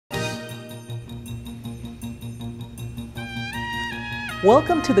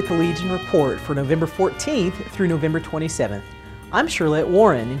Welcome to the Collegian Report for November 14th through November 27th. I'm Shirlette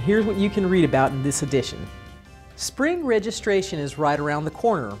Warren, and here's what you can read about in this edition. Spring registration is right around the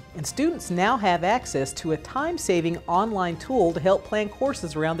corner, and students now have access to a time-saving online tool to help plan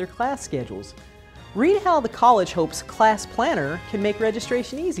courses around their class schedules. Read how the college hopes Class Planner can make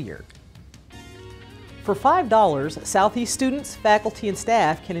registration easier. For $5, Southeast students, faculty, and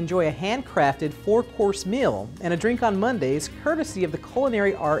staff can enjoy a handcrafted 4-course meal and a drink on Mondays courtesy of the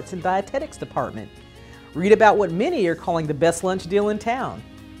Culinary Arts and Dietetics Department. Read about what many are calling the best lunch deal in town.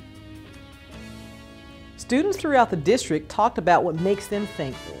 Students throughout the district talked about what makes them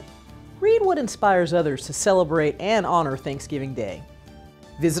thankful. Read what inspires others to celebrate and honor Thanksgiving Day.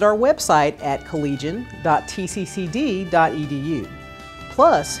 Visit our website at collegian.tccd.edu.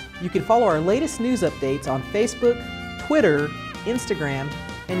 Plus, you can follow our latest news updates on Facebook, Twitter, Instagram,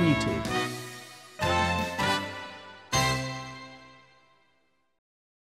 and YouTube.